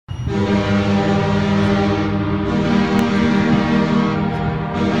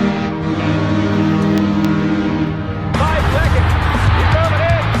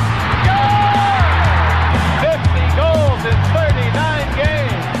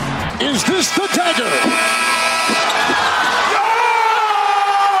Is this the dagger?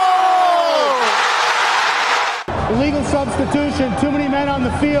 Illegal substitution, too many men on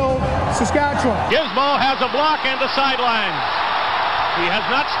the field, Saskatchewan. Gizmo has a block and the sideline. He has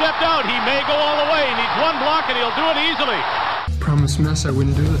not stepped out. He may go all the way. He needs one block and he'll do it easily. Promise Mess I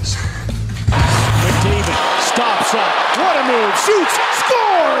wouldn't do this. McDavid stops up. What a move. Shoots.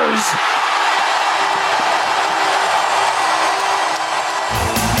 Scores!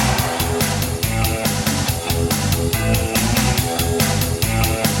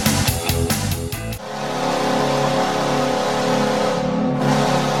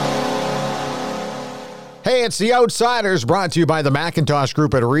 Hey, it's The Outsiders, brought to you by the Macintosh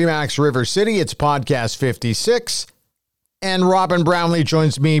Group at Remax River City. It's podcast 56, and Robin Brownlee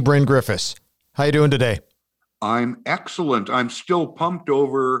joins me, Bryn Griffiths. How you doing today? I'm excellent. I'm still pumped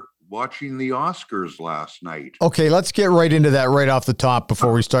over watching the Oscars last night. Okay, let's get right into that right off the top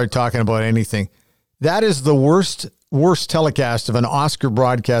before we start talking about anything. That is the worst telecast of an Oscar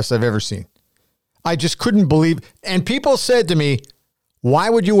broadcast I've ever seen. I just couldn't believe, and people said to me,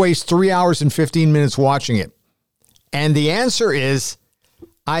 why would you waste 3 hours and 15 minutes watching it? And the answer is,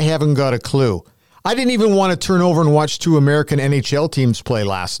 I haven't got a clue. I didn't even want to turn over and watch two American NHL teams play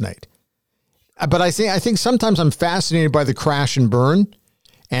last night. But I think sometimes I'm fascinated by the crash and burn.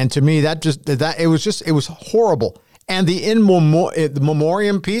 And to me, it was horrible. And the the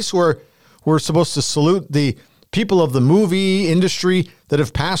memoriam piece where we're supposed to salute the people of the movie industry that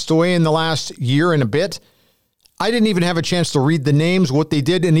have passed away in the last year and a bit. I didn't even have a chance to read the names, what they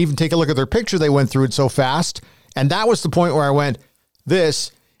did, and even take a look at their picture. They went through it so fast. And that was the point where I went,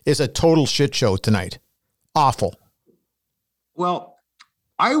 this is a total shit show tonight. Awful. Well,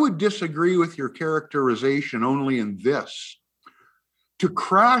 I would disagree with your characterization only in this. To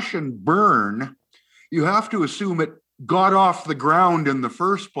crash and burn, you have to assume it got off the ground in the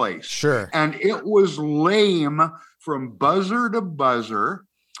first place. Sure. And it was lame from buzzer to buzzer.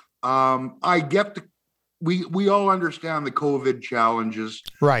 I get we all understand the COVID challenges.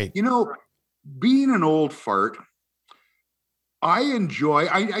 Right. You know, being an old fart,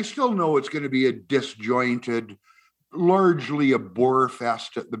 I still know it's going to be a disjointed, largely a bore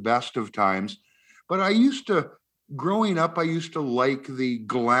fest at the best of times. But growing up, I used to like the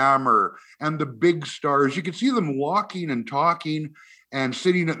glamour and the big stars. You could see them walking and talking and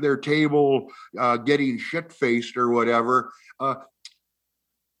sitting at their table, getting shit-faced or whatever.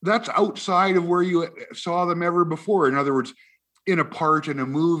 That's outside of where you saw them ever before. In other words, in a part in a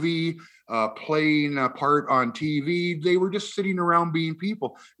movie, playing a part on TV, they were just sitting around being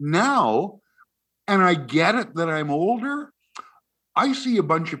people. Now, and I get it that I'm older, I see a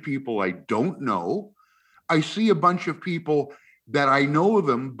bunch of people I don't know. I see a bunch of people that I know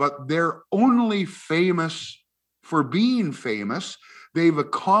them, but they're only famous for being famous. They've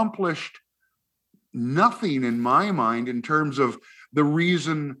accomplished nothing in my mind in terms of the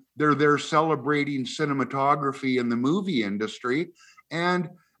reason they're there celebrating cinematography in the movie industry. And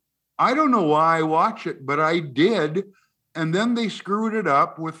I don't know why I watch it, but I did. And then they screwed it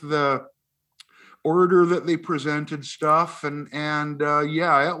up with the order that they presented stuff. And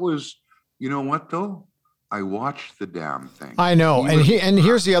it was, you know what though? I watched the damn thing. I know. And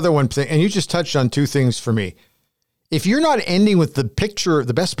here's the other one thing. And you just touched on two things for me. If you're not ending with the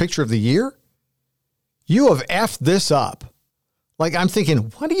best picture of the year, you have effed this up. Like, I'm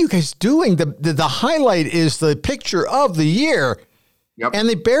thinking, what are you guys doing? The highlight is the picture of the year. Yep. And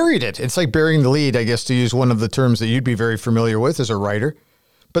they buried it. It's like burying the lead, I guess, to use one of the terms that you'd be very familiar with as a writer.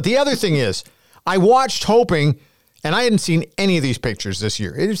 But the other thing is, I watched hoping, and I hadn't seen any of these pictures this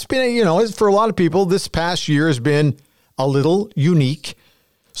year. It's been, for a lot of people, this past year has been a little unique.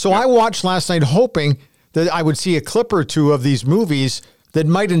 So I watched last night hoping that I would see a clip or two of these movies that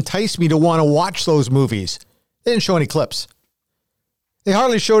might entice me to want to watch those movies. They didn't show any clips. They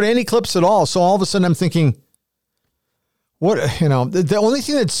hardly showed any clips at all. So all of a sudden I'm thinking, the only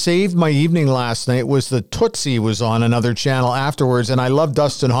thing that saved my evening last night was the Tootsie was on another channel afterwards. And I love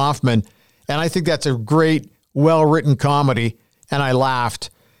Dustin Hoffman. And I think that's a great, well-written comedy. And I laughed.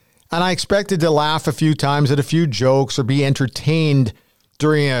 And I expected to laugh a few times at a few jokes or be entertained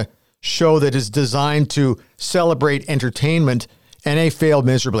during a show that is designed to celebrate entertainment. And they failed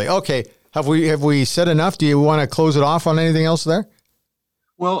miserably. Okay. Have we said enough? Do you want to close it off on anything else there?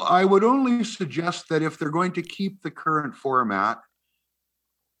 Well, I would only suggest that if they're going to keep the current format,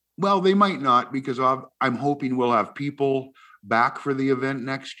 well, they might not, because I'm hoping we'll have people back for the event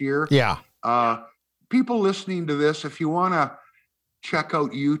next year. Yeah. People listening to this, if you want to check out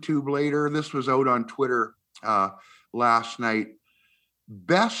YouTube later, this was out on Twitter last night.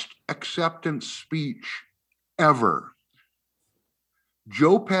 Best acceptance speech ever.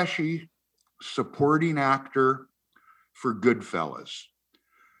 Joe Pesci, supporting actor for Goodfellas.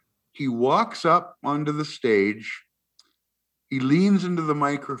 He walks up onto the stage, he leans into the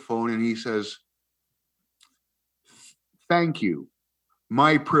microphone and he says, "Thank you,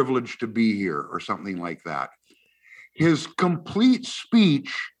 my privilege to be here," or something like that. His complete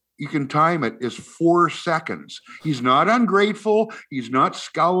speech, you can time it, is 4 seconds. He's not ungrateful. He's not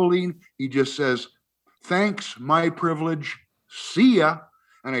scowling. He just says, "Thanks, my privilege. See ya."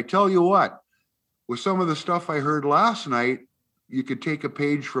 And I tell you what, with some of the stuff I heard last night, you could take a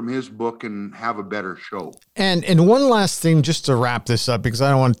page from his book and have a better show. And one last thing, just to wrap this up, because I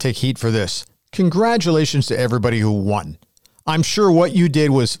don't want to take heat for this. Congratulations to everybody who won. I'm sure what you did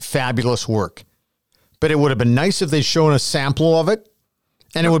was fabulous work, but it would have been nice if they'd shown a sample of it.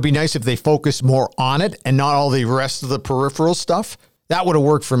 And it would be nice if they focused more on it and not all the rest of the peripheral stuff. That would have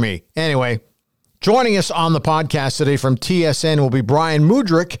worked for me. Anyway, joining us on the podcast today from TSN will be Bryan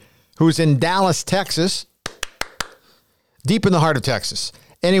Mudryk, who's in Dallas, Texas, deep in the heart of Texas.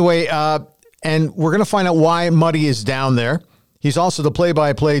 Anyway, and we're going to find out why Muddy is down there. He's also the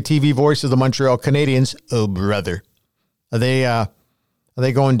play-by-play TV voice of the Montreal Canadiens. Oh, brother. Are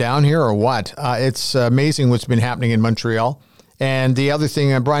they going down here or what? It's amazing what's been happening in Montreal. And the other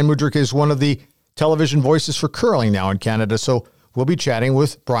thing, Bryan Mudryk is one of the television voices for curling now in Canada. So we'll be chatting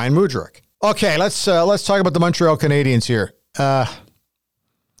with Bryan Mudryk. Okay, let's talk about the Montreal Canadiens here.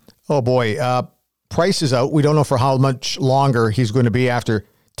 Oh boy, Price is out. We don't know for how much longer he's going to be after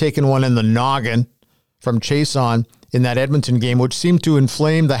taking one in the noggin from Chason in that Edmonton game, which seemed to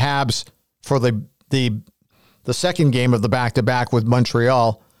inflame the Habs for the second game of the back-to-back with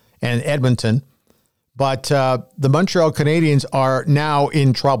Montreal and Edmonton. But the Montreal Canadiens are now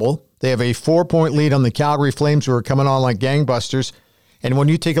in trouble. They have a 4-point lead on the Calgary Flames, who are coming on like gangbusters. And when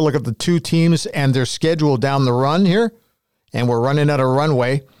you take a look at the two teams and their schedule down the run here, and we're running out of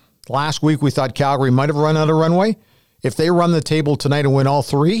runway. Last week, we thought Calgary might have run out of runway. If they run the table tonight and win all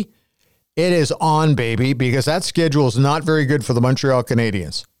three, it is on, baby, because that schedule is not very good for the Montreal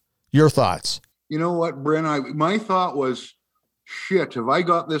Canadiens. Your thoughts? You know what, Bryn? My thought was, shit, have I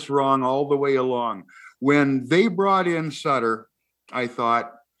got this wrong all the way along? When they brought in Sutter, I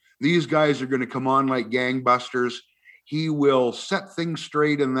thought, these guys are going to come on like gangbusters. He will set things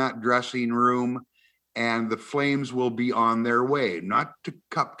straight in that dressing room, and the Flames will be on their way. Not to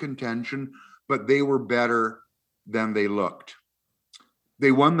cup contention, but they were better than they looked.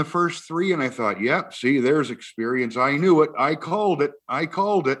 They won the first three, and I thought, yep, see, there's experience. I knew it. I called it.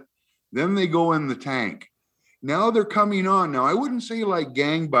 Then they go in the tank. Now they're coming on. Now, I wouldn't say like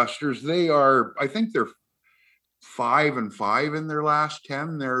gangbusters. They are, I think they're 5-5 in their last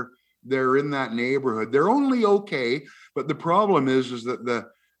 10. They're in that neighborhood. They're only okay, but the problem is that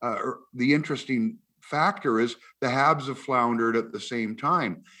the interesting factor is the Habs have floundered at the same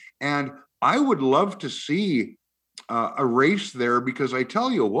time. And I would love to see a race there, because I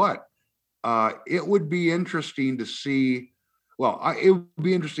tell you what, it would be interesting to see. Well, it would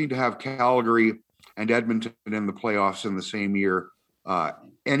be interesting to have Calgary and Edmonton in the playoffs in the same year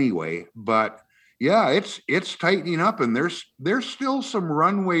anyway. But yeah, it's tightening up, and there's still some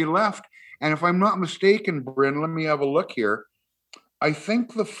runway left. And if I'm not mistaken, Bryn, let me have a look here. I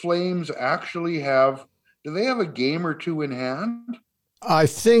think the Flames actually do they have a game or two in hand? I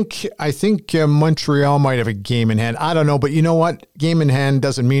think Montreal might have a game in hand. I don't know, but you know what? Game in hand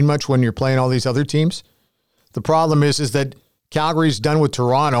doesn't mean much when you're playing all these other teams. The problem is that Calgary's done with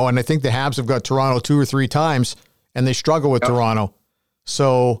Toronto, and I think the Habs have got Toronto 2 or 3 times, and they struggle with Toronto.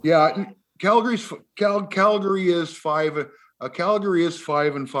 So yeah, Calgary is 5. Calgary is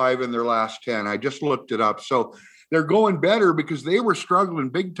 5-5 in their last 10. I just looked it up, so they're going better because they were struggling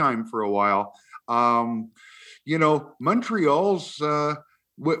big time for a while. Montreal's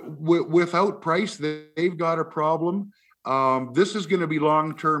without Price, they've got a problem. This is going to be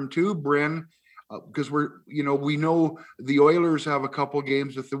long-term too, Bryn, because we know the Oilers have a couple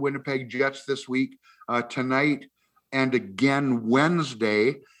games with the Winnipeg Jets this week, tonight, and again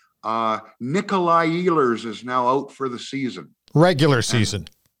Wednesday. Nikolai Ehlers is now out for the season. Regular season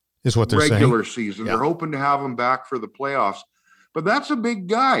is what they're saying. Regular season. Yeah. They're hoping to have him back for the playoffs, but that's a big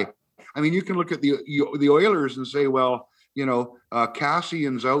guy. I mean, you can look at the Oilers and say, well,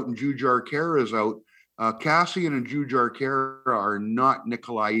 Cassian's out and Jujhar Khaira is out. Cassian and Jujhar Khaira are not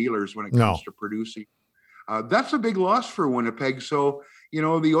Nikolai Ehlers when it comes to producing. That's a big loss for Winnipeg. So,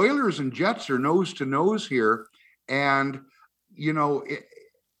 the Oilers and Jets are nose to nose here. And,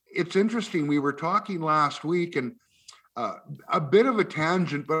 it's interesting. We were talking last week, and a bit of a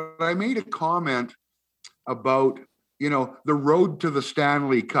tangent, but I made a comment about, the road to the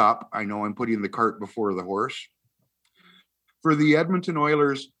Stanley Cup. I know I'm putting the cart before the horse. for the Edmonton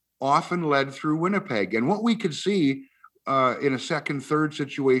Oilers often led through Winnipeg. And what we could see in a second, third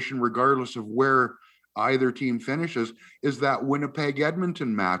situation, regardless of where either team finishes, is that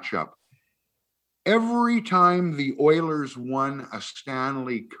Winnipeg-Edmonton matchup. Every time the Oilers won a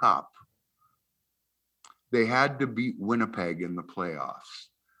Stanley Cup, they had to beat Winnipeg in the playoffs.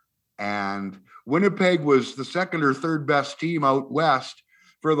 And Winnipeg was the second or third best team out west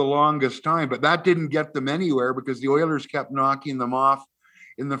for the longest time, but that didn't get them anywhere because the Oilers kept knocking them off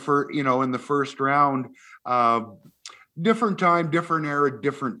in the first round. Different time, different era,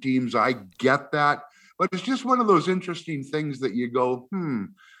 different teams. I get that, but it's just one of those interesting things that you go,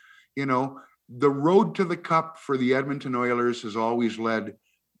 the road to the cup for the Edmonton Oilers has always led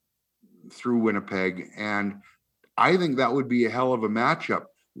through Winnipeg, and I think that would be a hell of a matchup.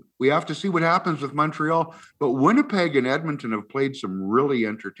 We have to see what happens with Montreal, but Winnipeg and Edmonton have played some really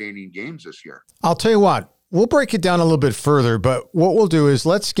entertaining games this year. I'll tell you what, we'll break it down a little bit further, but what we'll do is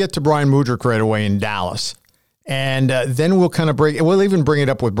let's get to Bryan Mudryk right away in Dallas, and then we'll kind of we'll even bring it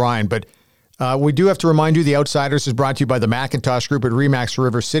up with Bryan, but we do have to remind you, The Outsiders is brought to you by the Macintosh Group at RE/MAX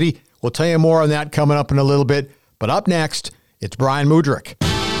River City. We'll tell you more on that coming up in a little bit, but up next, it's Bryan Mudryk.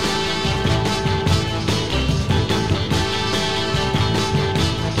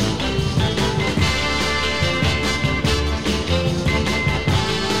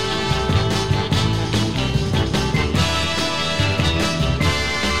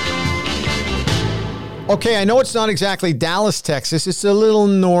 Okay, I know it's not exactly Dallas, Texas. It's a little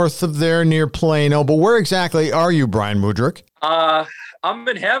north of there near Plano, but where exactly are you, Bryan Mudryk? I'm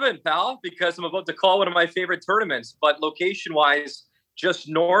in heaven, pal, because I'm about to call one of my favorite tournaments. But location-wise, just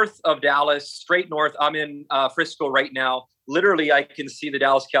north of Dallas, straight north. I'm in Frisco right now. Literally, I can see the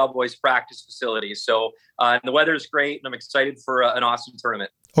Dallas Cowboys practice facility. So and the weather is great, and I'm excited for an awesome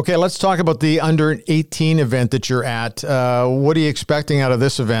tournament. Okay, let's talk about the under-18 event that you're at. What are you expecting out of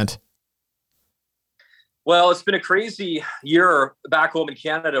this event? Well, it's been a crazy year back home in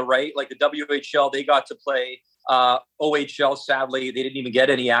Canada, right? Like the WHL, they got to play. OHL, sadly, they didn't even get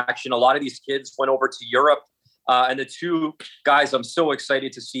any action. A lot of these kids went over to Europe. And the two guys I'm so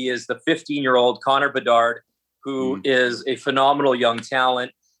excited to see is the 15-year-old Connor Bedard, who is a phenomenal young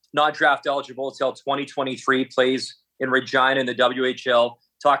talent, not draft eligible until 2023, plays in Regina in the WHL.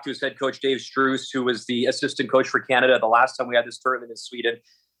 Talked to his head coach, Dave Struess, who was the assistant coach for Canada the last time we had this tournament in Sweden.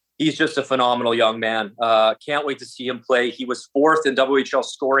 He's just a phenomenal young man. Can't wait to see him play. He was fourth in WHL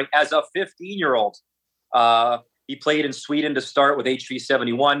scoring as a 15-year-old. He played in Sweden to start with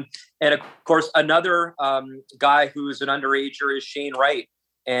HV71. And, of course, another guy who's an underager is Shane Wright.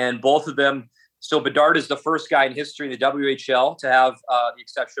 And both of them, so Bedard is the first guy in history in the WHL to have the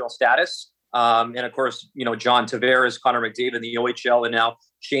exceptional status. And, of course, John Tavares, Connor McDavid in the OHL, and now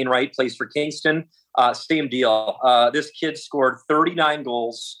Shane Wright plays for Kingston. Same deal. This kid scored 39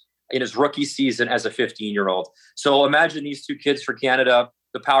 goals in his rookie season as a 15-year-old. So imagine these two kids for Canada.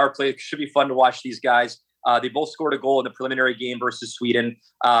 The power play should be fun to watch these guys. They both scored a goal in the preliminary game versus Sweden.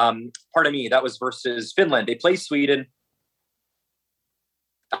 That was versus Finland. They play Sweden.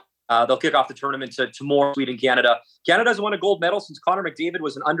 They'll kick off the tournament to more Sweden, Canada. Canada hasn't won a gold medal since Connor McDavid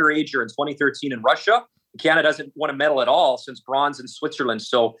was an underager in 2013 in Russia. Canada hasn't won a medal at all since bronze in Switzerland.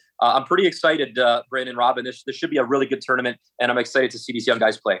 So I'm pretty excited, Brandon, Robin. This should be a really good tournament, and I'm excited to see these young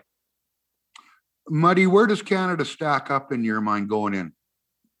guys play. Muddy, where does Canada stack up in your mind going in?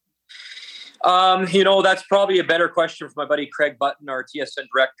 That's probably a better question for my buddy Craig Button, our TSN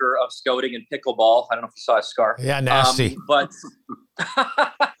director of scouting and pickleball. I don't know if you saw his scar. Yeah, nasty.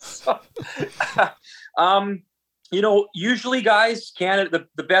 Usually guys, Canada,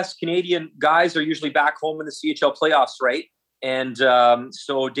 the best Canadian guys are usually back home in the CHL playoffs, right? And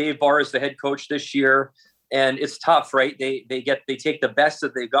so Dave Barr is the head coach this year, and it's tough, right? They take the best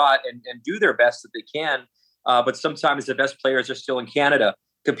that they got and do their best that they can, but sometimes the best players are still in Canada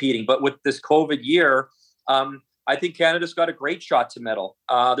competing. But with this COVID year, I think Canada's got a great shot to medal.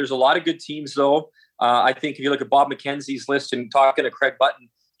 There's a lot of good teams, though. I think if you look at Bob McKenzie's list and talking to Craig Button,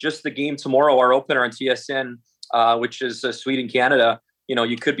 just the game tomorrow, our opener on TSN, which is Sweden, Canada,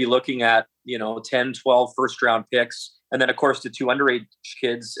 you could be looking at, 10, 12 first-round picks. And then, of course, the two underage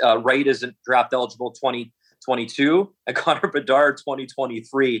kids, Wright isn't draft eligible 2022, and Connor Bedard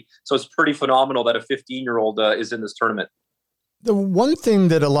 2023. So it's pretty phenomenal that a 15-year-old is in this tournament. The one thing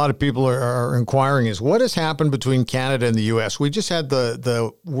that a lot of people are inquiring is what has happened between Canada and the U.S. We just had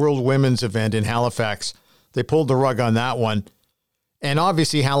the World Women's event in Halifax. They pulled the rug on that one. And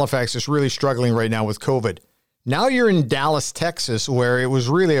obviously Halifax is really struggling right now with COVID. Now you're in Dallas, Texas, where it was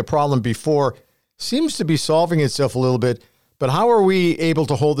really a problem before. Seems to be solving itself a little bit. But how are we able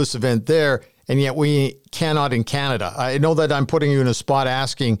to hold this event there? and yet we cannot in Canada? I know that I'm putting you in a spot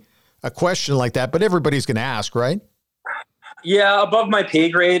asking a question like that, but everybody's going to ask, right? Yeah, above my pay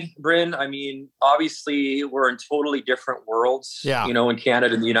grade, Bryn. I mean, obviously, we're in totally different worlds, in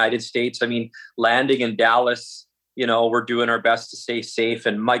Canada and the United States. I mean, landing in Dallas, we're doing our best to stay safe.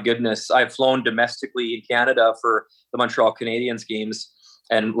 And my goodness, I've flown domestically in Canada for the Montreal Canadiens games,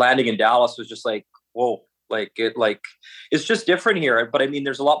 and landing in Dallas was just like, whoa, it's just different here. But I mean,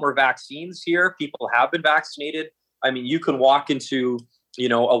 there's a lot more vaccines here. People have been vaccinated. I mean, you can walk into a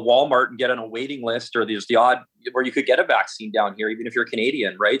Walmart and get on a waiting list, or there's the odd where you could get a vaccine down here, even if you're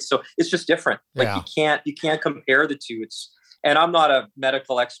Canadian, right? So it's just different. You can't compare the two. And I'm not a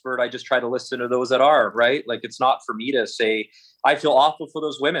medical expert. I just try to listen to those that are, right? Like, it's not for me to say, I feel awful for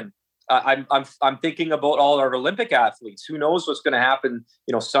those women. I'm thinking about all our Olympic athletes. Who knows what's going to happen?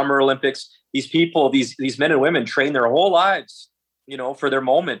 Summer Olympics, these people, these men and women train their whole lives, for their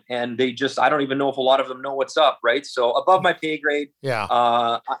moment. And I don't even know if a lot of them know what's up. Right. So above my pay grade.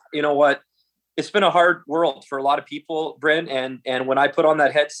 Yeah. You know what? It's been a hard world for a lot of people, Bryn. And when I put on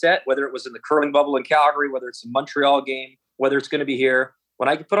that headset, whether it was in the curling bubble in Calgary, whether it's a Montreal game, whether it's going to be here, when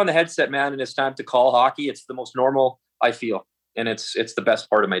I can put on the headset, man, and it's time to call hockey, it's the most normal I feel. And it's the best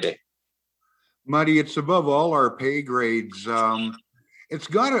part of my day. Muddy, it's above all our pay grades. I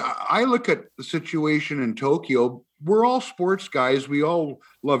look at the situation in Tokyo. We're all sports guys. We all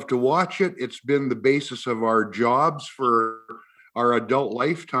love to watch it. It's been the basis of our jobs for our adult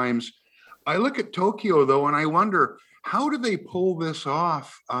lifetimes. I look at Tokyo, though, and I wonder, how do they pull this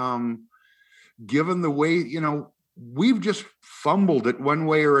off? Given the way, we've just fumbled it one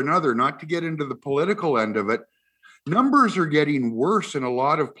way or another, not to get into the political end of it. Numbers are getting worse in a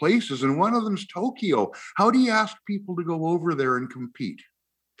lot of places, and one of them's Tokyo. How do you ask people to go over there and compete?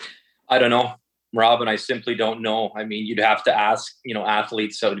 I don't know, Rob, and I simply don't know. I mean, you'd have to ask,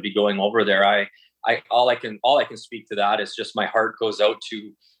 athletes to be going over there. All I can speak to that is just my heart goes out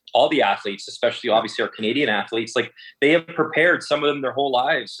to all the athletes, especially obviously our Canadian athletes. Like, they have prepared, some of them their whole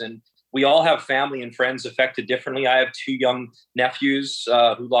lives, and we all have family and friends affected differently. I have 2 young nephews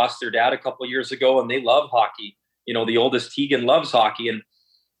who lost their dad a couple of years ago, and they love hockey. The oldest, Tegan, loves hockey, and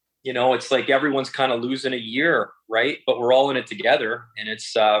it's like everyone's kind of losing a year, right? But we're all in it together, and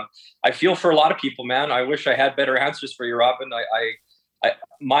it's I feel for a lot of people, man. I wish I had better answers for you, Robin.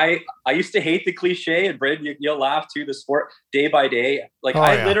 I used to hate the cliche, and Brad, you'll laugh too. The sport day by day,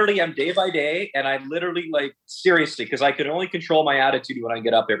 literally am day by day, and I literally seriously, because I can only control my attitude when I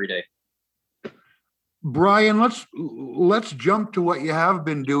get up every day. Bryan, let's jump to what you have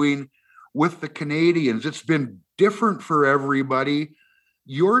been doing with the Canadians. It's been different for everybody.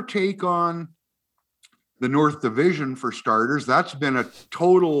 Your take on the North Division, for starters, that's been a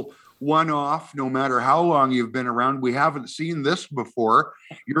total one-off, no matter how long you've been around. We haven't seen this before.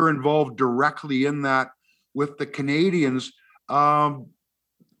 You're involved directly in that with the Canadians. Talk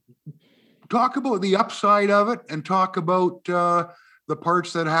about the upside of it, and talk about the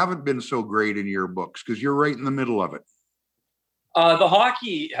parts that haven't been so great in your books, because you're right in the middle of it. The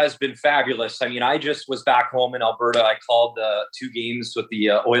hockey has been fabulous. I mean, I just was back home in Alberta. I called 2 games with the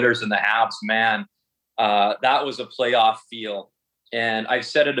Oilers and the Habs. Man, that was a playoff feel. And I've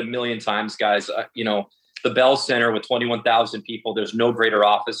said it a million times, guys. The Bell Center with 21,000 people, there's no greater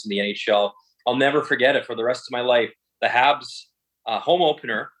office in the NHL. I'll never forget it for the rest of my life. The Habs home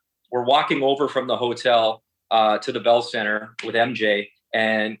opener, we're walking over from the hotel to the Bell Center with MJ,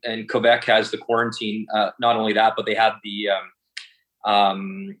 and Quebec has the quarantine. Not only that, but they have the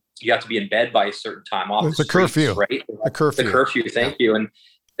you have to be in bed by a certain time off the streets, curfew, right? The curfew. Thank you. And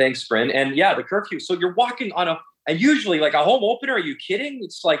thanks, Bryn. And yeah, the curfew. So you're walking on and usually like a home opener, are you kidding?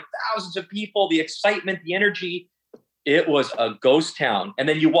 It's like thousands of people, the excitement, the energy. It was a ghost town. And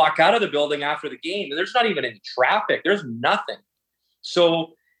then you walk out of the building after the game and there's not even any traffic. There's nothing.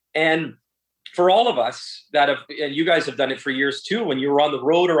 So, and for all of us that have, and you guys have done it for years too, when you were on the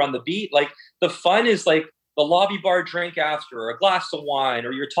road or on the beat, like the fun is like the lobby bar drink after, or a glass of wine,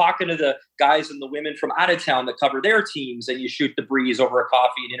 or you're talking to the guys and the women from out of town that cover their teams and you shoot the breeze over a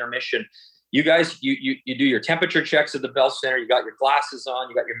coffee and intermission. You guys, you do your temperature checks at the Bell Center. You got your glasses on,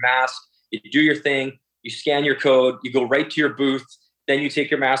 you got your mask, you do your thing, you scan your code, you go right to your booth, then you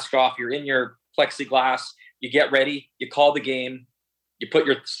take your mask off, you're in your plexiglass, you get ready, you call the game, you put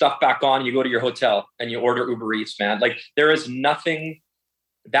your stuff back on, you go to your hotel and you order Uber Eats, man. Like there is nothing,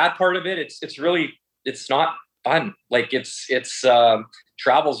 that part of it, it's not fun. Like it's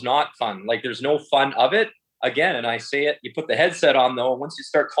travel's not fun. Like there's no fun of it. Again, and I say it, you put the headset on though, once you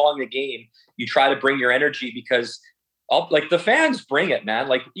start calling the game, you try to bring your energy because like the fans bring it, man.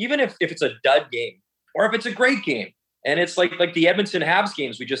 Like even if it's a dud game or if it's a great game, And it's like the Edmonton Habs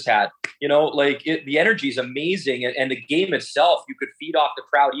games we just had, the energy is amazing. And the game itself, you could feed off the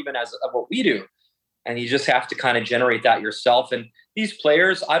crowd even as of what we do. And you just have to kind of generate that yourself. And these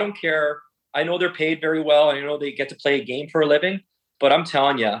players, I don't care. I know they're paid very well. And I know they get to play a game for a living. But I'm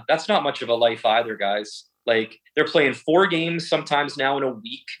telling you, that's not much of a life either, guys. Like, they're playing 4 games sometimes now in a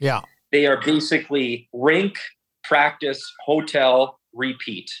week. Yeah. They are basically rink, practice, hotel,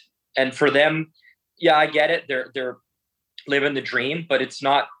 repeat. And for them, yeah, I get it. They're living the dream, but it's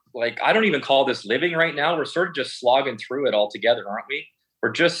not like, I don't even call this living right now. We're sort of just slogging through it all together, aren't we?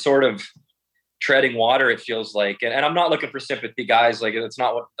 We're just sort of treading water, it feels like. And I'm not looking for sympathy, guys. Like, that's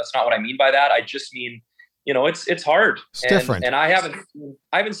not what I mean by that. I just mean, it's hard. It's different. And I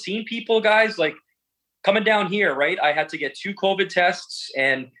haven't seen people, guys, like coming down here, right? I had to get 2 COVID tests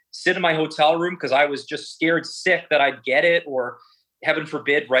and sit in my hotel room because I was just scared sick that I'd get it, or heaven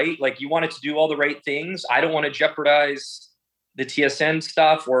forbid, right? Like, you wanted to do all the right things. I don't want to jeopardize the TSN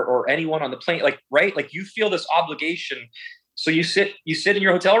stuff or anyone on the plane, like, right? Like, you feel this obligation. So you sit in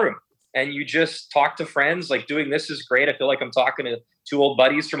your hotel room and you just talk to friends, like, doing this is great. I feel like I'm talking to 2 old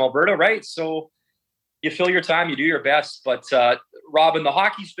buddies from Alberta, right? So you fill your time, you do your best. But Robin, the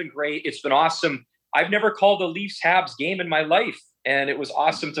hockey's been great. It's been awesome. I've never called a Leafs Habs game in my life. And it was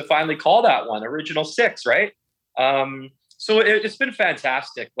awesome to finally call that one, original 6, right? So it's been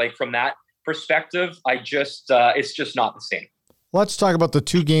fantastic. Like, from that perspective, it's just not the same. Let's talk about the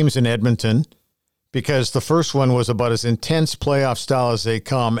 2 games in Edmonton, because the first one was about as intense playoff style as they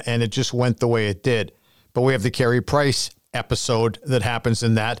come, and it just went the way it did. But we have the Carey Price episode that happens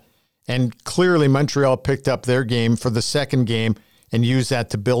in that, and clearly Montreal picked up their game for the second game and used that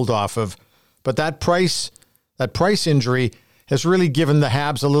to build off of. But that Price injury has really given the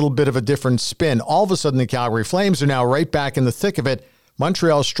Habs a little bit of a different spin. All of a sudden, the Calgary Flames are now right back in the thick of it.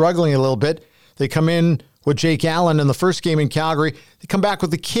 Montreal's struggling a little bit. They come in with Jake Allen in the first game in Calgary. They come back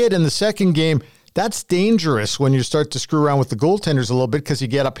with the kid in the second game. That's dangerous when you start to screw around with the goaltenders a little bit, because you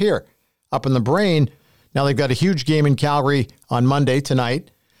get up here, up in the brain. Now they've got a huge game in Calgary on Monday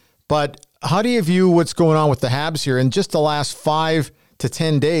tonight. But how do you view what's going on with the Habs here in just the last 5 to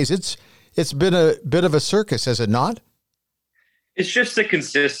 10 days? It's been a bit of a circus, has it not? It's just the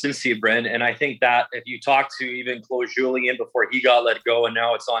consistency, Bryn. And I think that if you talk to even Claude Julien before he got let go, and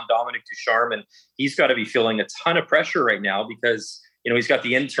now it's on Dominic Ducharme, and he's got to be feeling a ton of pressure right now because, he's got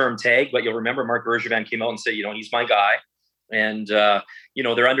the interim tag, but you'll remember Marc Bergevin came out and said, he's my guy. And,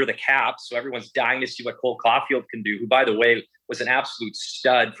 they're under the cap. So everyone's dying to see what Cole Caulfield can do, who, by the way, was an absolute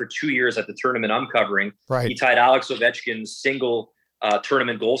stud for 2 years at the tournament I'm covering. Right. He tied Alex Ovechkin's single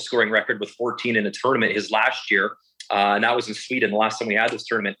tournament goal scoring record with 14 in a tournament his last year. And that was in Sweden the last time we had this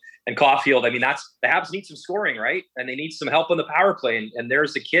tournament. And Caulfield, the Habs need some scoring, right? And they need some help on the power play. And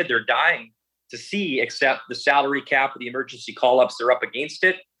there's the kid they're dying to see, except the salary cap, the emergency call-ups, they're up against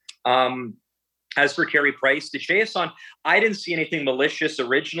it. As for Carey Price, the Chiasson, I didn't see anything malicious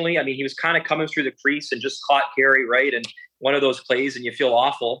originally. He was kind of coming through the crease and just caught Carey, right? And one of those plays, and you feel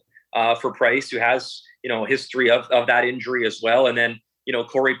awful for Price, who has, history of that injury as well. And then,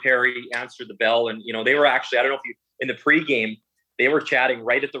 Corey Perry answered the bell, and, they were actually, I don't know if you, in the pregame, they were chatting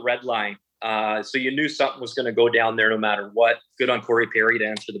right at the red line. So you knew something was going to go down there no matter what. Good on Corey Perry to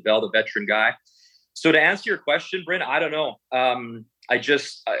answer the bell, the veteran guy. So to answer your question, Bryn, I don't know. I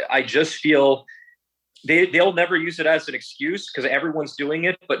just feel they'll never use it as an excuse because everyone's doing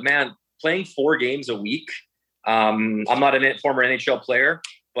it. But man, playing 4 games a week. I'm not a former NHL player,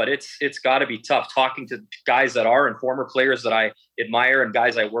 but it's got to be tough talking to guys that are and former players that I admire and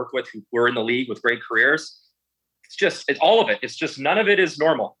guys I work with who were in the league with great careers. It's all of it. It's just none of it is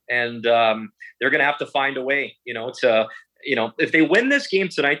normal. And they're going to have to find a way, if they win this game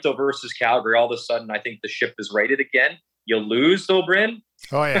tonight, though, versus Calgary, all of a sudden, I think the ship is righted again. You'll lose, though, Bryn.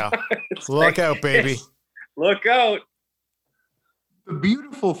 Oh, yeah. Look out, baby. Look out. The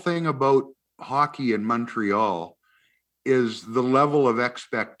beautiful thing about hockey in Montreal is the level of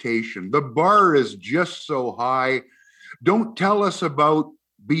expectation. The bar is just so high. Don't tell us about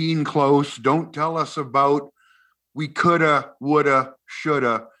being close. Don't tell us about we coulda, woulda,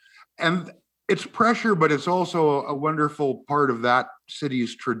 shoulda. And it's pressure, but it's also a wonderful part of that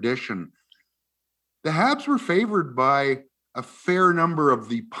city's tradition. The Habs were favored by a fair number of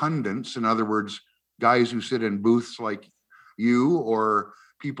the pundits, in other words, guys who sit in booths like you or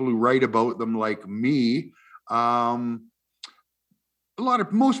people who write about them like me.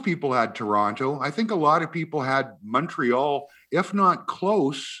 Most people had Toronto. I think a lot of people had Montreal, if not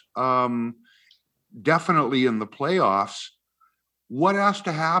close, definitely in the playoffs. What has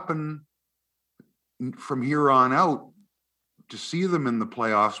to happen from here on out to see them in the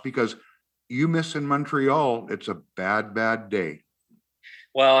playoffs? Because you miss in Montreal, it's a bad, bad day.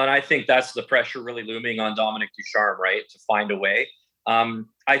 Well, and I think that's the pressure really looming on Dominic Ducharme, right? To find a way.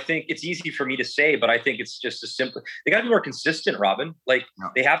 I think it's easy for me to say, but I think it's just as simple. They got to be more consistent, Robin. Like,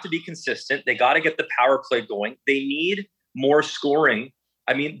 they have to be consistent. They got to get the power play going. They need more scoring.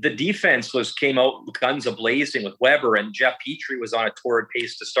 I mean, the defense came out guns a-blazing with Weber, and Jeff Petrie was on a torrid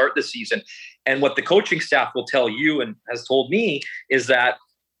pace to start the season. And what the coaching staff will tell you and has told me is that,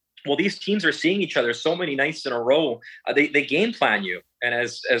 well, these teams are seeing each other so many nights in a row. They game plan you. And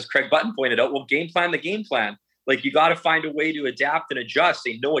as Craig Button pointed out, well, game plan the game plan. Like, you got to find a way to adapt and adjust.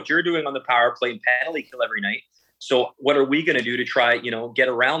 They know what you're doing on the power play and penalty kill every night. So what are we going to do to try, get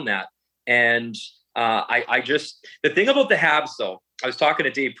around that? And the thing about the Habs, though, I was talking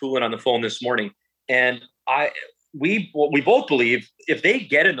to Dave Poulin on the phone this morning, and we both believe if they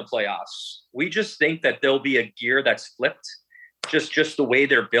get in the playoffs, we just think that there'll be a gear that's flipped, just the way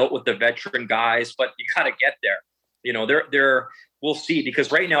they're built with the veteran guys. But you got to get there. We'll see,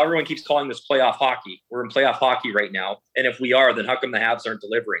 because right now everyone keeps calling this playoff hockey. We're in playoff hockey right now, and if we are, then how come the Habs aren't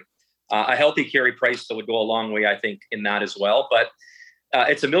delivering? A healthy Carey Price would go a long way, I think, in that as well. But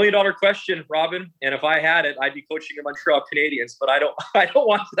it's $1 million question, Robin. And if I had it, I'd be coaching the Montreal Canadiens. But I don't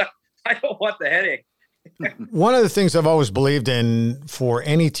want the headache. One of the things I've always believed in for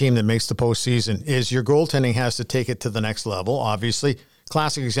any team that makes the postseason is your goaltending has to take it to the next level. Obviously,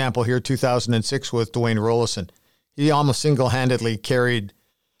 classic example here, 2006 with Dwayne Rollison. He almost single-handedly carried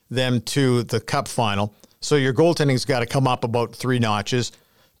them to the Cup final. So your goaltending's got to come up about 3 notches.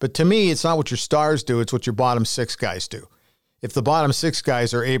 But to me, it's not what your stars do, it's what your bottom 6 guys do. If the bottom 6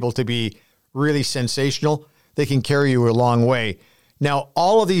 guys are able to be really sensational, they can carry you a long way. Now,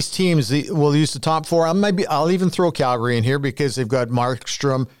 all of these teams will use the top 4. I'll even throw Calgary in here because they've got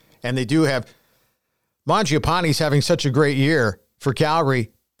Markstrom, and they do have Mangiapane's having such a great year for Calgary.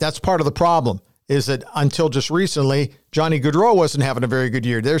 That's part of the problem, is that until just recently, Johnny Gaudreau wasn't having a very good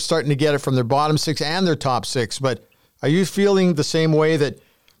year. They're starting to get it from their bottom 6 and their top 6. But are you feeling the same way that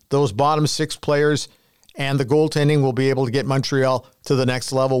those bottom 6 players and the goaltending will be able to get Montreal to the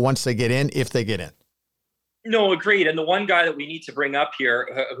next level once they get in, if they get in? No, agreed. And the one guy that we need to bring up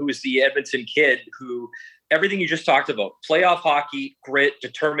here, who is the Edmonton kid, who everything you just talked about, playoff hockey, grit,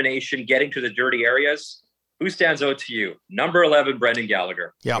 determination, getting to the dirty areas, who stands out to you? Number 11, Brendan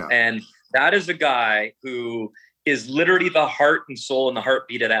Gallagher. Yeah. And that is a guy who is literally the heart and soul and the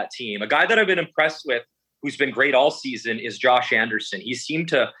heartbeat of that team. A guy that I've been impressed with, who's been great all season, is Josh Anderson. He seemed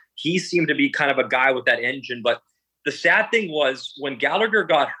to be kind of a guy with that engine. But the sad thing was when Gallagher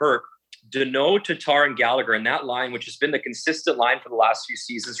got hurt, Deneau, Tatar, and Gallagher in that line, which has been the consistent line for the last few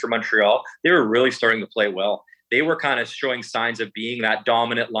seasons for Montreal, they were really starting to play well. They were kind of showing signs of being that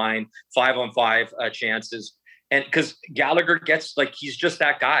dominant line, 5-on-5 chances. And because Gallagher gets, he's just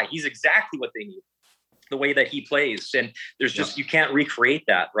that guy. He's exactly what they need, the way that he plays. And there's just, you can't recreate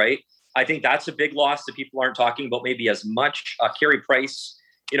that, right? I think that's a big loss that people aren't talking about maybe as much. Carey Price,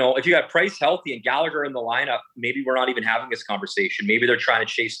 if you got Price healthy and Gallagher in the lineup, maybe we're not even having this conversation. Maybe they're trying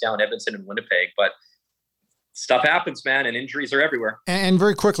to chase down Edmonton and Winnipeg, but stuff happens, man, and injuries are everywhere. And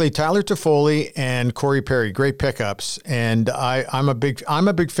very quickly, Tyler Toffoli and Corey Perry, great pickups. And I'm a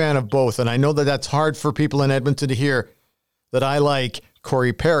big fan of both. And I know that that's hard for people in Edmonton to hear that I like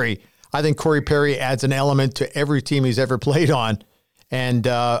Corey Perry. I think Corey Perry adds an element to every team he's ever played on. And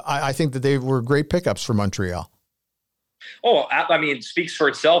I think that they were great pickups for Montreal. Oh, I mean, speaks for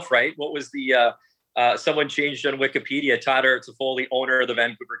itself, right? What was the someone changed on Wikipedia, Tyler Toffoli, owner of the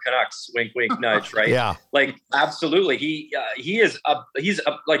Vancouver Canucks, wink, wink, nudge, right? Yeah. Absolutely. He's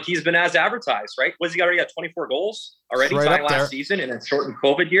been as advertised, right? Was he already got 24 goals already tying last season in a shortened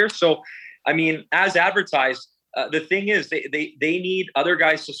COVID year? So, I mean, as advertised, the thing is they need other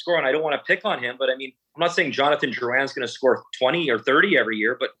guys to score, and I don't want to pick on him, but I mean, I'm not saying Jonathan Drouin's going to score 20 or 30 every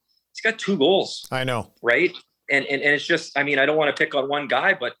year, but he's got 2 goals. I know. Right. And it's just, I mean, I don't want to pick on one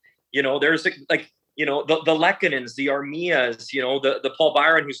guy, but there's the Lekkonens, the Armias, the Paul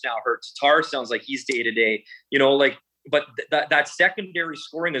Byron, who's now hurt. Tatar sounds like he's day to day, but that secondary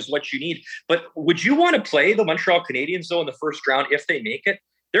scoring is what you need. But would you want to play the Montreal Canadiens though in the first round if they make it?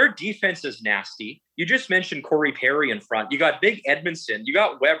 Their defense is nasty. You just mentioned Corey Perry in front. You got Big Edmondson. You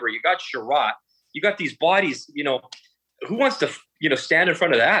got Weber. You got Sherratt. You got these bodies. Who wants to stand in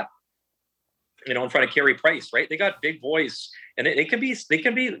front of that? In front of Carey Price, right? They got big boys, and they can be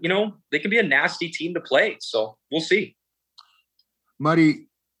a nasty team to play. So we'll see. Muddy,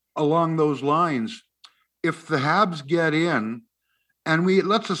 along those lines, if the Habs get in, and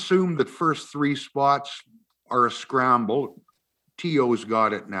let's assume that first 3 spots are a scramble, T.O.'s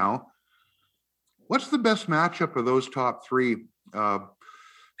got it now. What's the best matchup of those top 3?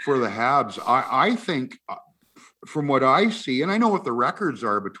 for the Habs. I think from what I see, and I know what the records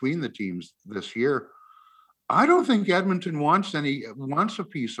are between the teams this year, I don't think Edmonton wants a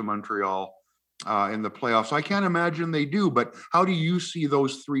piece of Montreal in the playoffs. I can't imagine they do, but how do you see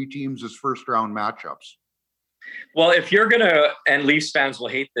those three teams as first round matchups? Well, if you're going to, and Leafs fans will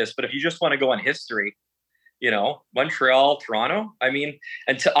hate this, but if you just want to go on history, Montreal, Toronto, I mean,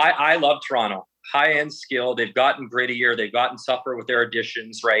 I love Toronto. High-end skill. They've gotten grittier. They've gotten tougher with their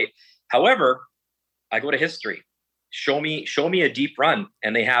additions, right? However, I go to history. Show me a deep run,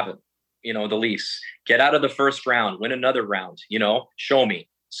 and they haven't. The Leafs. Get out of the first round, win another round, show me.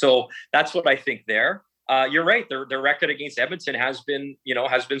 So that's what I think there. You're right. Their record against Edmonton has been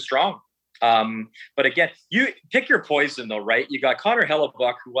strong. But again, you pick your poison though, right? You got Connor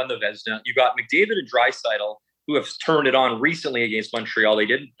Hellebuck, who won the Vezina. You got McDavid and Draisaitl, who have turned it on recently against Montreal. They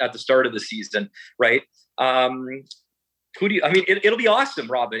did at the start of the season, right? It'll be awesome,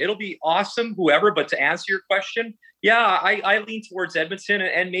 Robin. It'll be awesome, whoever. But to answer your question, yeah, I lean towards Edmonton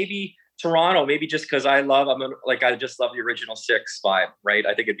and maybe Toronto, maybe just because I just love the original 6-5, right?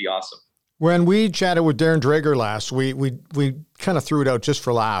 I think it'd be awesome. When we chatted with Darren Dreger last, we kind of threw it out just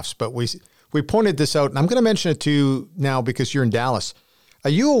for laughs, but we pointed this out, and I'm going to mention it to you now because you're in Dallas. Are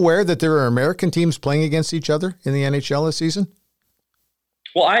you aware that there are American teams playing against each other in the NHL this season?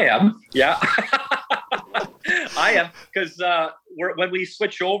 Well, I am. Yeah. I am, because when we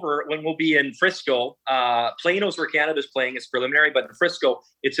switch over, when we'll be in Frisco, Plano's where Canada's playing. It's preliminary, but in Frisco,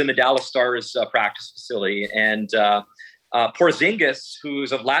 it's in the Dallas Stars practice facility. And Porzingis,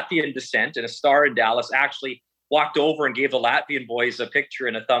 who's of Latvian descent and a star in Dallas, actually walked over and gave the Latvian boys a picture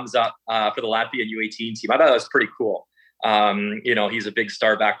and a thumbs up for the Latvian U18 team. I thought that was pretty cool. He's a big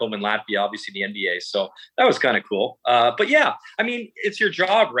star back home in Latvia, obviously in the NBA. So that was kind of cool. But yeah, I mean, it's your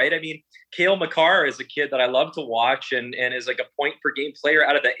job, right? I mean, Cale Makar is a kid that I love to watch and is like a point per game player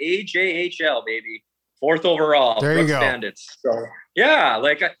out of the AJHL, baby. 4th overall. There you go. Bandits. So yeah,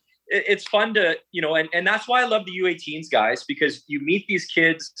 it's fun to, and that's why I love the U18s, guys, because you meet these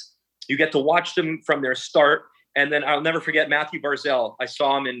kids, you get to watch them from their start. And then I'll never forget Matthew Barzal. I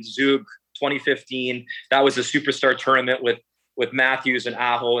saw him in Zug 2015. That was a superstar tournament with Matthews and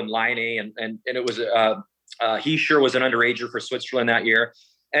Aho and Laine. And it was, he sure was an underager for Switzerland that year.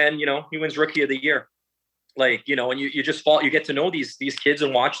 And, he wins Rookie of the Year. And you just you get to know these kids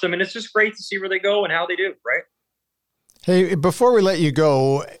and watch them. And it's just great to see where they go and how they do, right? Hey, before we let you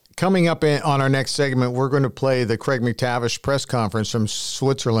go, coming up on our next segment, we're going to play the Craig McTavish press conference from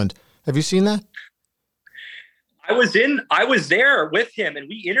Switzerland. Have you seen that? I was there with him and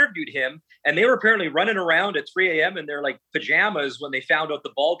we interviewed him, and they were apparently running around at 3 a.m. in their pajamas when they found out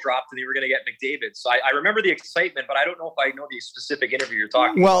the ball dropped and they were going to get McDavid. So I remember the excitement, but I don't know if I know the specific interview you're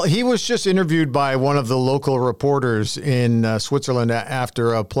talking about. Well, he was just interviewed by one of the local reporters in Switzerland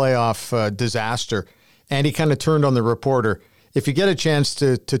after a playoff disaster, and he kind of turned on the reporter. If you get a chance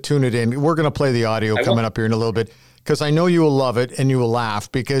to tune it in, we're going to play the audio coming up here in a little bit, because I know you will love it and you will laugh,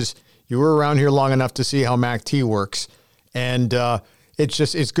 because you were around here long enough to see how Mac T works. And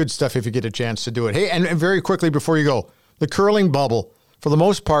it's good stuff if you get a chance to do it. Hey, and very quickly before you go, the curling bubble, for the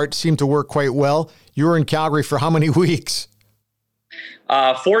most part, seemed to work quite well. You were in Calgary for how many weeks?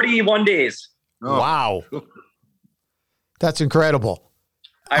 41 days. Oh. Wow. That's incredible.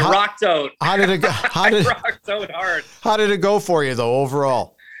 I rocked out. How did it go? I rocked out hard. How did it go for you, though,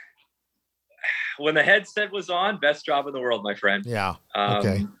 overall? When the headset was on, best job in the world, my friend. Yeah.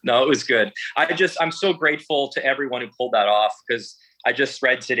 Okay. No, it was good. I'm so grateful to everyone who pulled that off, because I just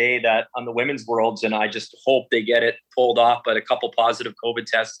read today that on the women's worlds, and I just hope they get it pulled off, but a couple positive COVID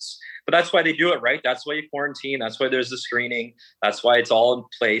tests. But that's why they do it, right? That's why you quarantine. That's why there's the screening. That's why it's all in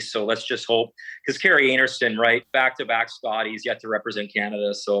place. So let's just hope, because Carrie Anderson, right? Back-to-back Scotties, yet to represent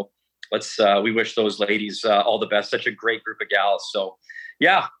Canada. So we wish those ladies all the best. Such a great group of gals. So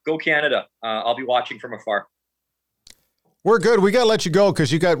yeah, go Canada. I'll be watching from afar. We're good. We got to let you go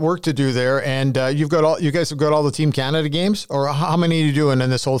because you got work to do there, and you guys have got all the Team Canada games, or how many are you doing in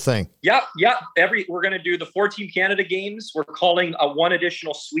this whole thing? Yeah. We're going to do the 4 Team Canada games. We're calling one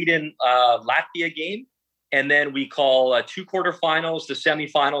additional Sweden Latvia game, and then we call 2 quarterfinals, the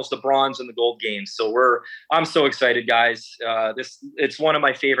semifinals, the bronze, and the gold games. So I'm so excited, guys. It's one of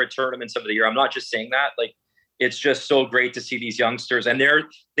my favorite tournaments of the year. I'm not just saying that. It's just so great to see these youngsters, and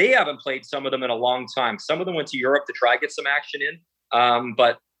they haven't played, some of them, in a long time. Some of them went to Europe to try get some action in.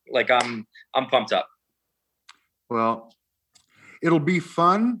 But I'm pumped up. Well, it'll be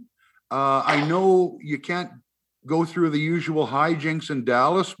fun. I know you can't go through the usual hijinks in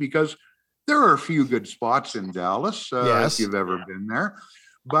Dallas, because there are a few good spots in Dallas, yes, if you've ever been there.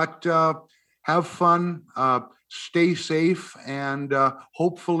 But have fun. stay safe, and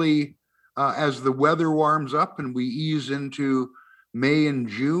hopefully as the weather warms up and we ease into May and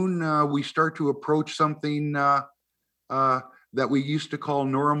June, we start to approach something that we used to call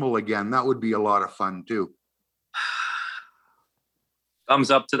normal again. That would be a lot of fun too.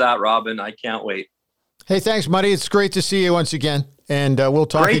 Thumbs up to that, Robin. I can't wait. Hey, thanks, Muddy. It's great to see you once again, and we'll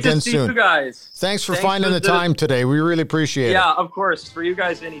talk again soon. Great to see you guys. Thanks for finding the time today. We really appreciate it. Yeah, of course. For you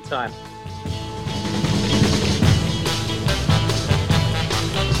guys, anytime.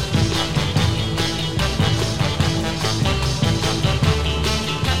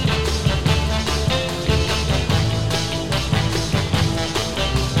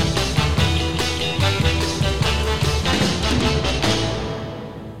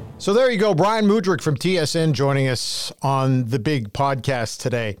 So there you go, Bryan Mudryk from TSN joining us on the big podcast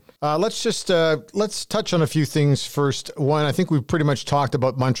today. Let's touch on a few things first. One, I think we've pretty much talked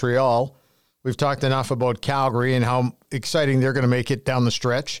about Montreal. We've talked enough about Calgary and how exciting they're going to make it down the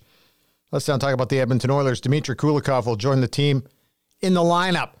stretch. Let's now talk about the Edmonton Oilers. Dmitry Kulikov will join the team in the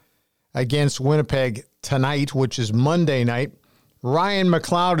lineup against Winnipeg tonight, which is Monday night. Ryan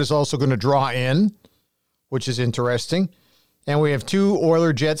McLeod is also going to draw in, which is interesting. And we have 2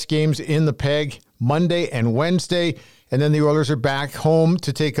 Oiler-Jets games in the Peg, Monday and Wednesday. And then the Oilers are back home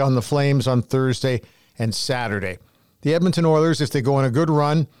to take on the Flames on Thursday and Saturday. The Edmonton Oilers, if they go on a good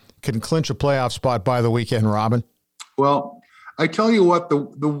run, can clinch a playoff spot by the weekend, Robin. Well, I tell you what, the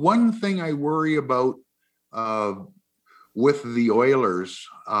one thing I worry about with the Oilers,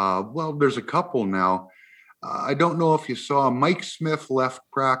 well, there's a couple now. I don't know if you saw Mike Smith left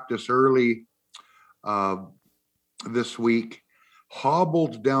practice early this week,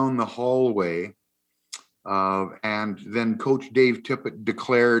 hobbled down the hallway, and then Coach Dave Tippett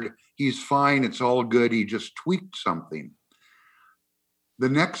declared he's fine, it's all good, he just tweaked something. The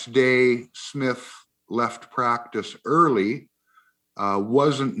next day, Smith left practice early,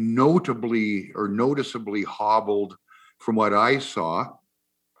 wasn't noticeably hobbled from what I saw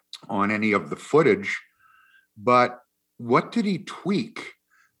on any of the footage, but what did he tweak?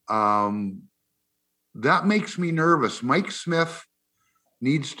 That makes me nervous. Mike Smith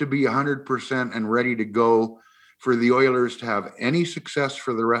needs to be 100% and ready to go for the Oilers to have any success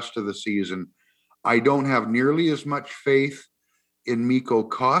for the rest of the season. I don't have nearly as much faith in Mikko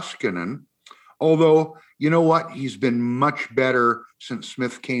Koskinen, although, you know what? He's been much better since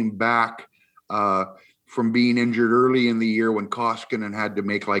Smith came back from being injured early in the year when Koskinen had to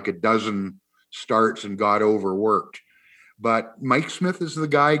make like a dozen starts and got overworked. But Mike Smith is the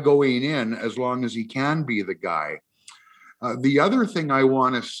guy going in as long as he can be the guy. The other thing I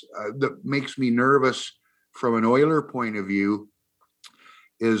want to that makes me nervous from an Oiler point of view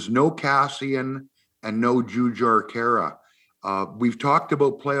is no Cassian and no Jujhar Khaira. We've talked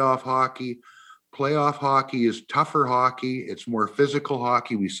about playoff hockey. Playoff hockey is tougher hockey. It's more physical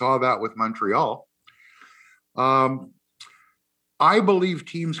hockey. We saw that with Montreal. I believe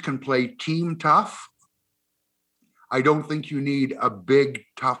teams can play team tough. I don't think you need a big,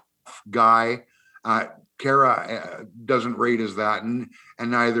 tough guy. Khaira doesn't rate as that, and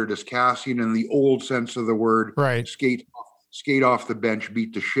neither does Cassian in the old sense of the word. Right. Skate off the bench,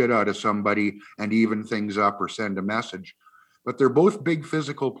 beat the shit out of somebody, and even things up or send a message. But they're both big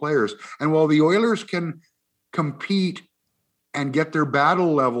physical players. And while the Oilers can compete and get their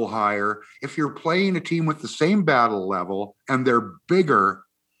battle level higher, if you're playing a team with the same battle level and they're bigger,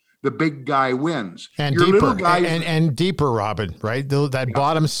 the big guy wins. And your deeper, little guys, and deeper, Robin, right? That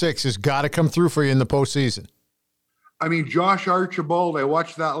bottom 6 has got to come through for you in the postseason. I mean, Josh Archibald, I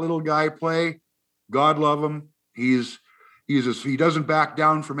watched that little guy play. God love him. He doesn't back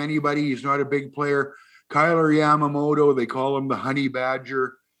down from anybody. He's not a big player. Kyler Yamamoto, they call him the Honey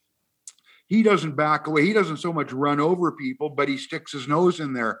Badger. He doesn't back away. He doesn't so much run over people, but he sticks his nose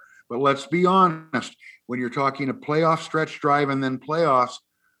in there. But let's be honest, when you're talking a playoff stretch drive and then playoffs,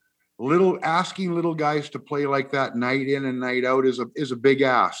 asking little guys to play like that night in and night out is a big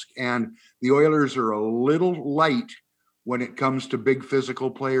ask. And the Oilers are a little light when it comes to big physical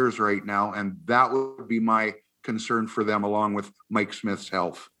players right now. And that would be my concern for them, along with Mike Smith's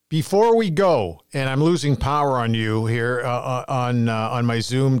health. Before we go, and I'm losing power on you here on my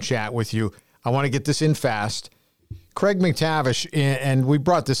Zoom chat with you, I want to get this in fast. Craig McTavish, and we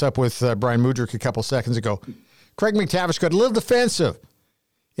brought this up with Bryan Mudryk a couple seconds ago. Craig McTavish got a little defensive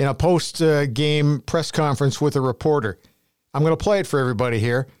in a post-game press conference with a reporter. I'm going to play it for everybody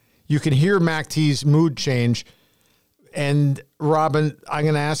here. You can hear Mac T's mood change. And, Robin, I'm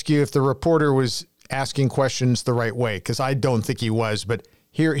going to ask you if the reporter was asking questions the right way, because I don't think he was, but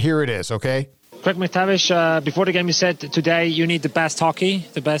here it is, okay? Craig McTavish, before the game you said today you need the best hockey,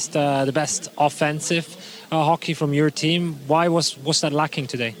 the best offensive. hockey from your team. Why was that lacking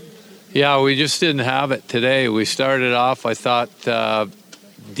today? Yeah, we just didn't have it today. We started off, I thought,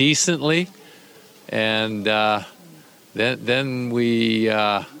 decently, and then we,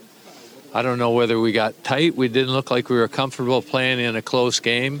 I don't know whether we got tight. We didn't look like we were comfortable playing in a close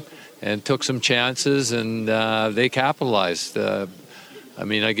game, and took some chances, and they capitalized. I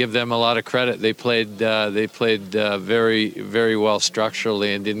mean, I give them a lot of credit. They played very, very well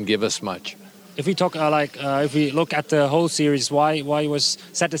structurally and didn't give us much. If we talk if we look at the whole series, why was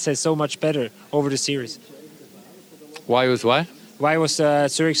Saturday so much better over the series? Why was what? Why was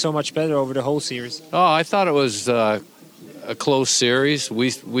Zurich so much better over the whole series? Oh, I thought it was a close series.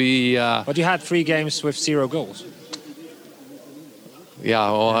 But you had 3 games with 0 goals.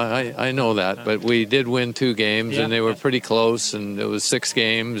 Yeah, well, I know that, but we did win 2 games, and they were pretty close, and it was 6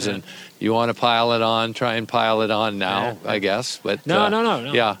 games, and you want to try and pile it on now, I guess. But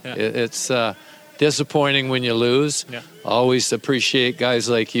no. Yeah, it's disappointing when you lose. Yeah. Always appreciate guys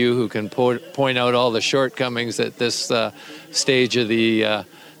like you who can point out all the shortcomings at this stage of the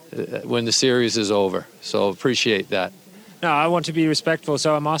when the series is over. So appreciate that. No, I want to be respectful,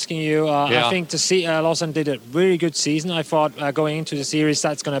 so I'm asking you. I think Lausanne did a really good season. I thought going into the series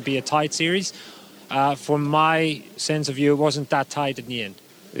that's going to be a tight series. From my sense of view, it wasn't that tight in the end.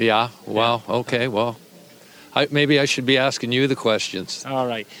 Yeah, well, okay, well, maybe I should be asking you the questions. All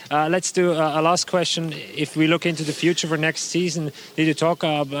right, let's do a last question. If we look into the future for next season, did you talk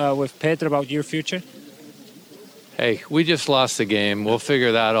with Peter about your future? Hey, we just lost the game. We'll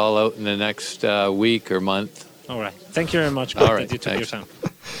figure that all out in the next week or month. All right. Thank you very much. All right. That you took your time.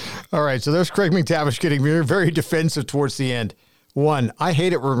 All right. So there's Craig McTavish getting very, very defensive towards the end. One, I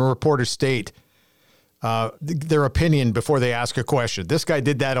hate it when reporters state their opinion before they ask a question. This guy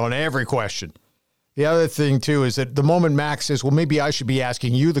did that on every question. The other thing, too, is that the moment Max says, well, maybe I should be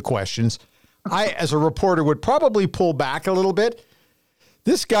asking you the questions, I, as a reporter, would probably pull back a little bit.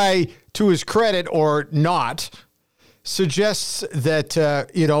 This guy, to his credit or not, suggests that,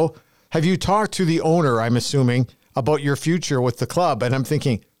 have you talked to the owner, I'm assuming, about your future with the club? And I'm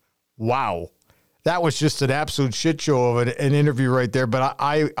thinking, wow, that was just an absolute shit show of an interview right there. But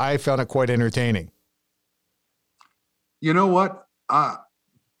I found it quite entertaining. You know what?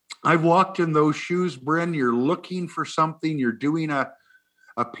 I've walked in those shoes, Bryn. You're looking for something. You're doing a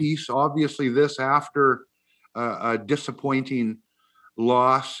piece. Obviously, this after a disappointing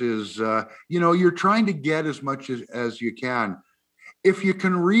loss is, you're trying to get as much as you can. If you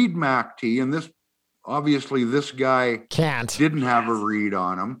can read Mac T, and this guy didn't have a read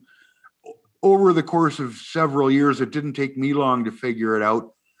on him. Over the course of several years, it didn't take me long to figure it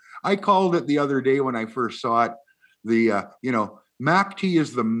out. I called it the other day when I first saw it. Mac T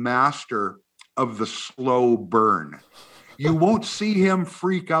is the master of the slow burn. You won't see him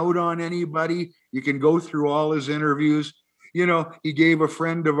freak out on anybody. You can go through all his interviews. He gave a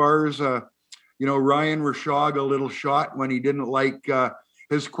friend of ours, Ryan Rashog, a little shot when he didn't like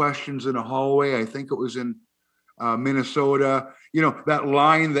his questions in a hallway. I think it was in Minnesota. That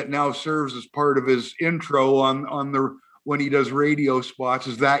line that now serves as part of his intro on when he does radio spots.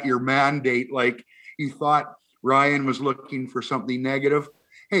 Is that your mandate? Like he thought Ryan was looking for something negative.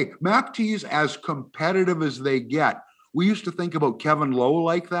 Hey, Mac T's as competitive as they get. We used to think about Kevin Lowe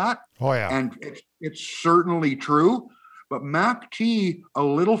like that. Oh yeah, and it's certainly true. But Mac T, a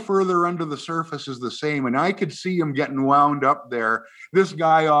little further under the surface, is the same. And I could see him getting wound up there. This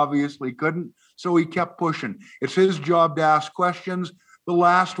guy obviously couldn't, so he kept pushing. It's his job to ask questions. The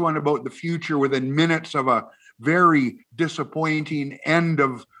last one about the future within minutes of a very disappointing end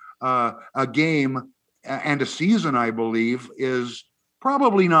of a game and a season, I believe, is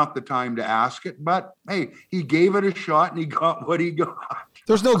probably not the time to ask it. But, hey, he gave it a shot and he got what he got.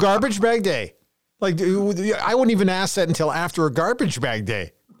 There's no garbage bag day. Like, I wouldn't even ask that until after a garbage bag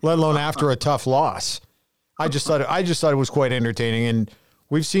day, let alone after a tough loss. I just thought it was quite entertaining, and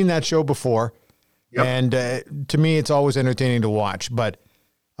we've seen that show before. Yep. And to me, it's always entertaining to watch. But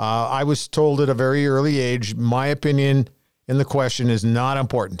I was told at a very early age, my opinion in the question is not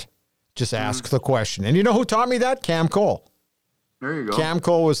important. Just ask the question. And you know who taught me that? Cam Cole. There you go. Cam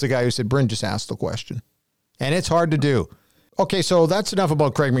Cole was the guy who said, Bryn, just ask the question. And it's hard to do. Okay, so that's enough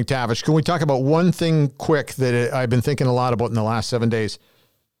about Craig McTavish. Can we talk about one thing quick that I've been thinking a lot about in the last 7 days?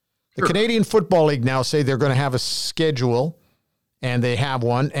 The Canadian Football League now say they're going to have a schedule, and they have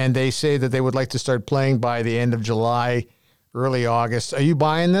one, and they say that they would like to start playing by the end of July, early August. Are you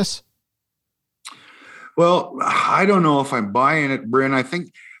buying this? Well, I don't know if I'm buying it, Bryn. I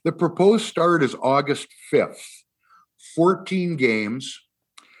think the proposed start is August 5th. 14 games.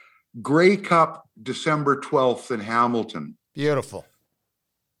 Grey Cup, December 12th in Hamilton. Beautiful.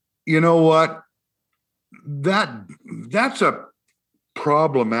 You know what? that's a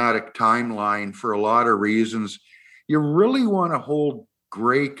problematic timeline for a lot of reasons. You really want to hold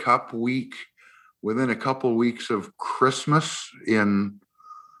Grey Cup week within a couple weeks of Christmas in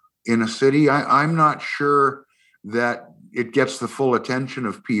a city. I'm not sure that it gets the full attention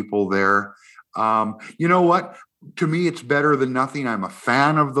of people there. You know what? To me, it's better than nothing. I'm a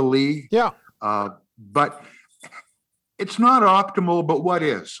fan of the league. Yeah. But it's not optimal, but what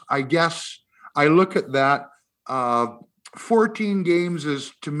is? I guess I look at that. 14 games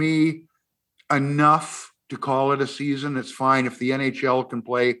is, to me, enough to call it a season. It's fine if the NHL can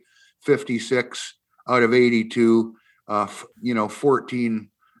play 56 out of 82. 14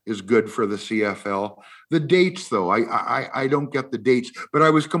 is good for the CFL. The dates, though, I don't get the dates. But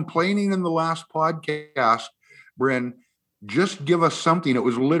I was complaining in the last podcast, Bryn, just give us something. It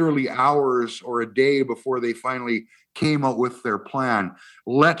was literally hours or a day before they finally came out with their plan.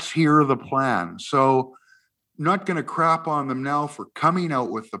 Let's hear the plan. So not going to crap on them now for coming out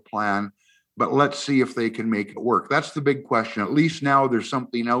with the plan, but let's see if they can make it work. That's the big question. At least now there's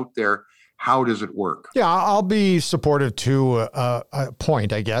something out there. How does it work? Yeah, I'll be supportive to a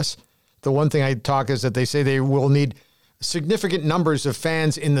point, I guess. The one thing I talk is that they say they will need significant numbers of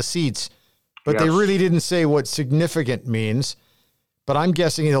fans in the seats, but They really didn't say what significant means. But I'm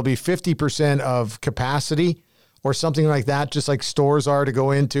guessing it'll be 50% of capacity or something like that, just like stores are to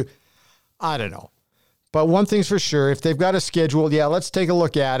go into. I don't know. But one thing's for sure, if they've got a schedule, let's take a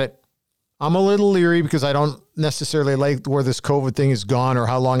look at it. I'm a little leery because I don't necessarily like where this COVID thing has gone or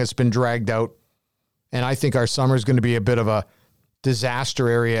how long it's been dragged out. And I think our summer is going to be a bit of a disaster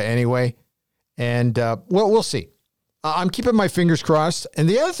area anyway. And we'll see. I'm keeping my fingers crossed. And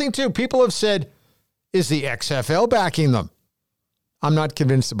the other thing, too, people have said, is the XFL backing them? I'm not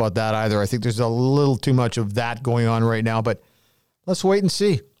convinced about that either. I think there's a little too much of that going on right now. But let's wait and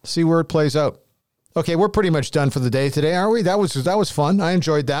see where it plays out. Okay, we're pretty much done for the day today, are we? That was fun. I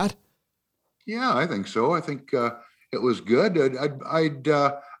enjoyed that. Yeah, I think so. I think it was good.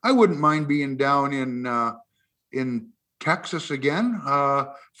 I wouldn't mind being down in Texas again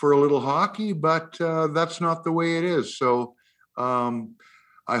for a little hockey, but that's not the way it is. So I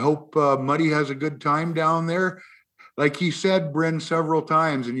hope Muddy has a good time down there. Like he said, Bryn, several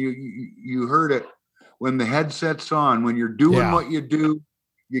times, and you heard it, when the headset's on, when you're doing what you do,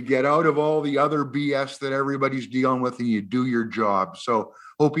 you get out of all the other BS that everybody's dealing with and you do your job. So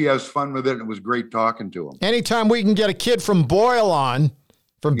hope he has fun with it. And it was great talking to him. Anytime we can get a kid from Boyle on,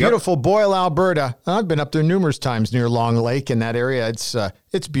 from beautiful Boyle, Alberta. I've been up there numerous times near Long Lake in that area.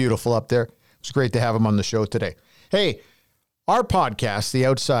 It's beautiful up there. It's great to have him on the show today. Hey, our podcast, The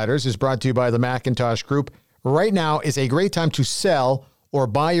Outsiders, is brought to you by the Macintosh Group. Right now is a great time to sell or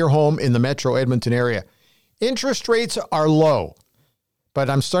buy your home in the Metro Edmonton area. Interest rates are low. But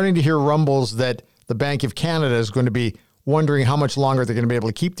I'm starting to hear rumbles that the Bank of Canada is going to be wondering how much longer they're going to be able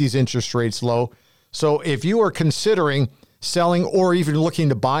to keep these interest rates low. So if you are considering selling or even looking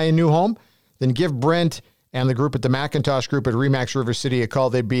to buy a new home, then give Brent and the group at the Macintosh Group at Remax River City a call.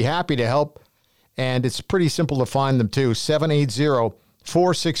 They'd be happy to help. And it's pretty simple to find them too.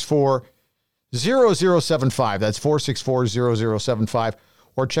 780-464-0075. That's 464-0075.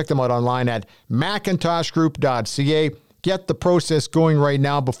 Or check them out online at macintoshgroup.ca. Get the process going right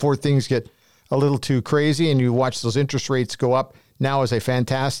now before things get a little too crazy and you watch those interest rates go up. Now is a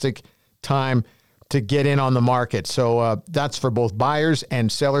fantastic time to get in on the market. So that's for both buyers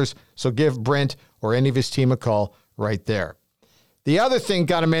and sellers. So give Brent or any of his team a call right there. The other thing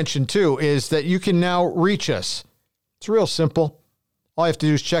got to mention too is that you can now reach us. It's real simple. All you have to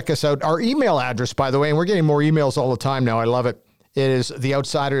do is check us out. Our email address, by the way, and we're getting more emails all the time now. I love it. It is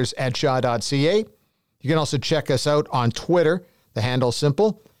theoutsiders@shaw.ca. You can also check us out on Twitter. The handle's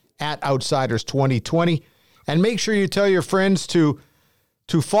simple, @Outsiders2020. And make sure you tell your friends to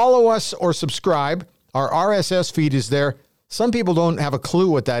follow us or subscribe. Our RSS feed is there. Some people don't have a clue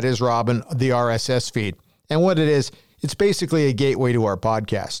what that is, Robin, the RSS feed. And what it is, it's basically a gateway to our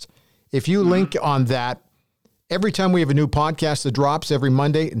podcast. If you link on that, every time we have a new podcast that drops every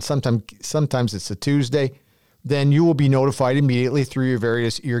Monday, and sometimes it's a Tuesday, then you will be notified immediately through your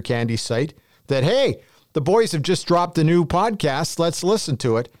various ear candy site that, hey, the boys have just dropped a new podcast. Let's listen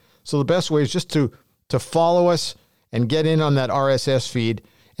to it. So the best way is just to follow us and get in on that RSS feed.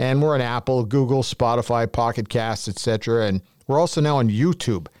 And we're on Apple, Google, Spotify, Pocket Casts, etc. And we're also now on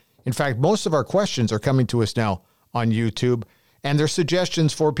YouTube. In fact, most of our questions are coming to us now on YouTube. And they're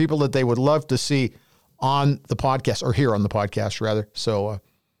suggestions for people that they would love to see on the podcast, or hear on the podcast, rather. So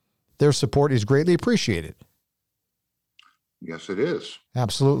their support is greatly appreciated. Yes, it is.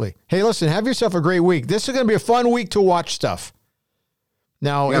 Absolutely. Hey, listen, have yourself a great week. This is going to be a fun week to watch stuff.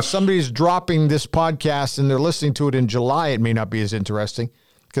 Now, if somebody's dropping this podcast and they're listening to it in July, it may not be as interesting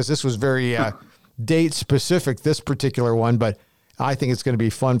because this was very date specific, this particular one, but I think it's going to be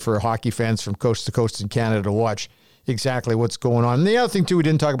fun for hockey fans from coast to coast in Canada to watch exactly what's going on. And the other thing, too, we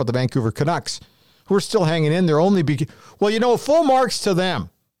didn't talk about the Vancouver Canucks, who are still hanging in. They're only full marks to them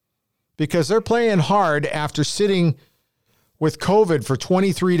because they're playing hard after sitting with COVID for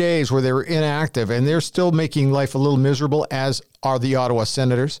 23 days where they were inactive, and they're still making life a little miserable, as are the Ottawa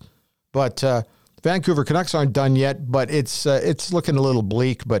Senators. But Vancouver Canucks aren't done yet, but it's looking a little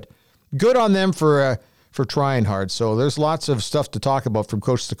bleak, but good on them for trying hard. So there's lots of stuff to talk about from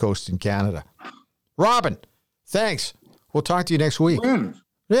coast to coast in Canada. Robin, thanks. We'll talk to you next week. Friend,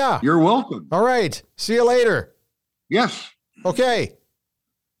 yeah. You're welcome. All right. See you later. Yes. Okay.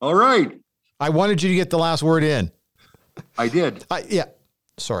 All right. I wanted you to get the last word in. I did. Yeah.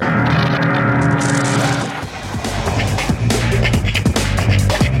 Sorry.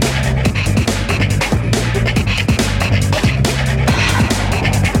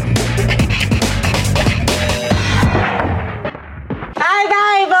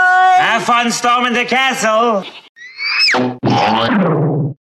 Bye-bye, boys. Have fun storming the castle.